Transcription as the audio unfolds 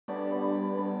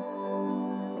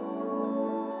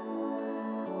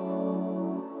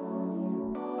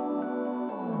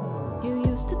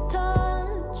used to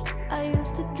touch, I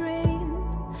used to dream.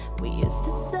 We used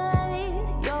to say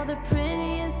you're the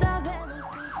prettiest I've ever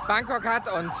seen. Bangkok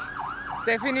hat und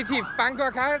definitiv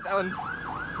Bangkok hat und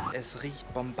es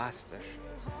riecht bombastisch.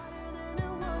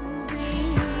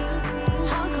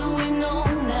 How could we know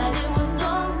that it was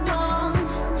so wrong?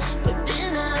 We've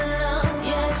been out of love,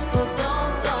 yeah, for so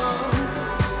long.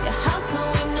 Yeah, how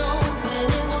could we know when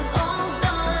it was all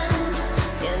done?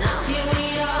 Yeah, now here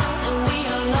we are and we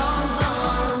are long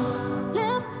gone.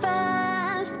 Live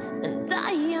fast and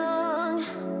die young.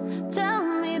 Tell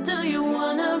me, do you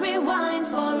wanna rewind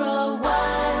for a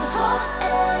while? Oh,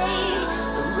 hey,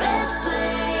 the red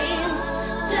flames.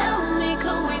 Tell me,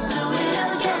 could we do it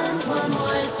again one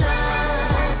more time?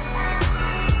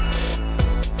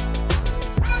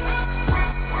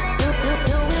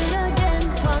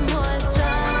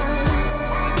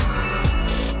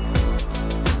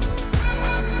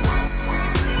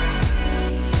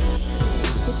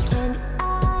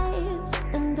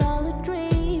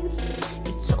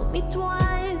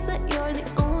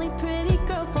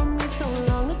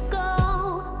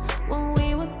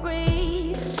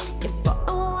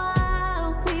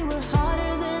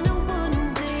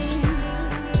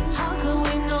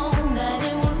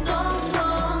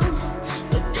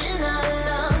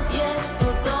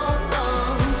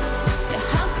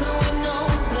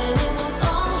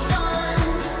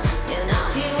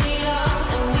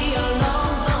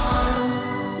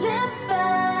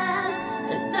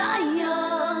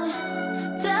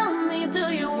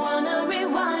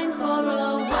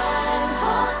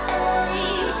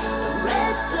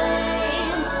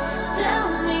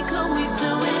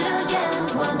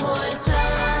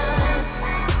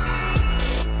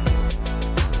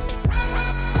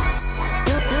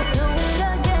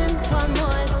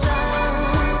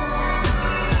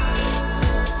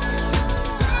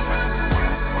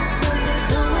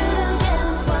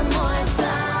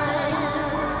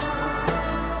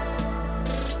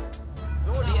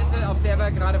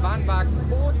 Gerade waren, war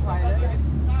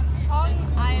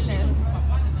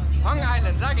Hong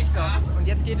Island, sag ich doch. Und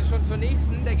jetzt geht es schon zur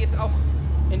nächsten, da geht es auch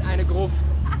in eine Gruft.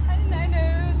 In eine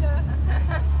Höhle.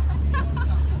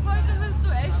 Heute bist du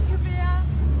echt Gewehr.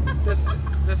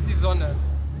 Das ist die Sonne.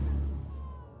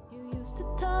 You used to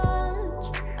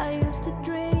touch, I used to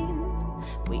dream.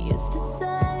 We used to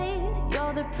say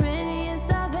you're the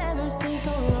prettiest I've ever seen.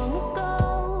 So long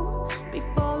ago,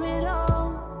 before it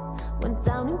all went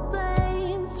down in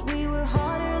flames, we were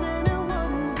harder than a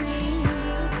wooden beam.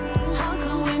 How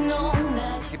could we know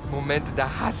that? Es gibt Momente, da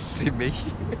hasst sie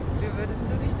mich. Wie würdest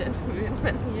du dich denn fühlen,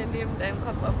 wenn hier neben deinem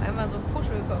Kopf auf einmal so ein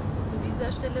Puschel kommt? An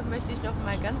dieser Stelle möchte ich noch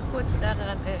mal ganz kurz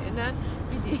daran erinnern,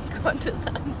 wie die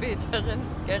Gottesanbeterin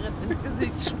Gerrit ins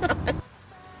Gesicht schnallt.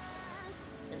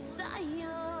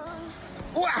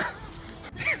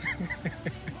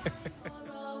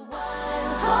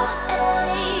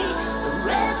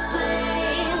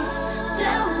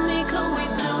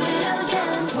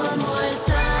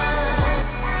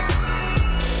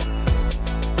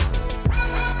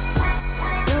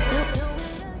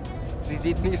 Sie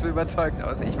sieht nicht so überzeugt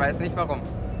aus. Ich weiß nicht warum.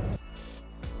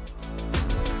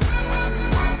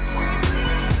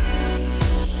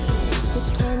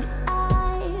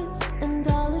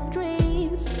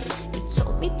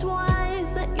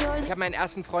 Ich habe meinen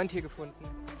ersten Freund hier gefunden.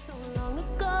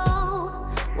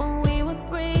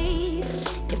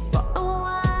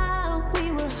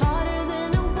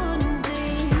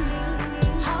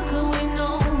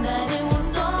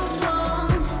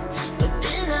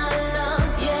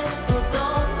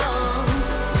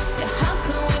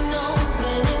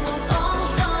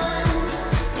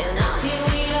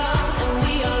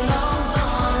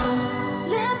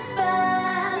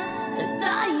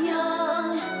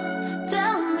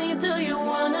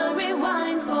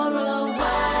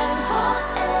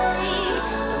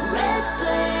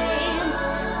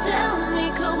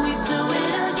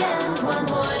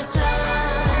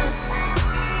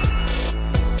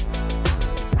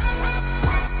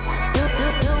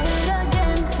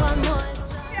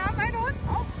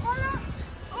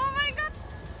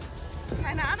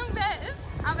 Keine Ahnung, wer er ist,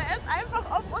 aber er ist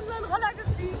einfach auf unseren Roller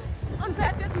gestiegen und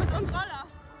fährt jetzt mit uns Roller.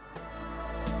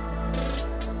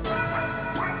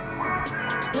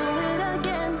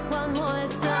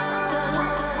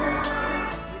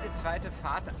 Jede zweite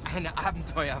Fahrt eine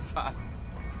Abenteuerfahrt.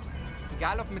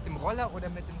 Egal ob mit dem Roller oder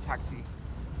mit dem Taxi.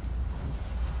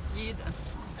 Jede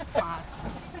Fahrt.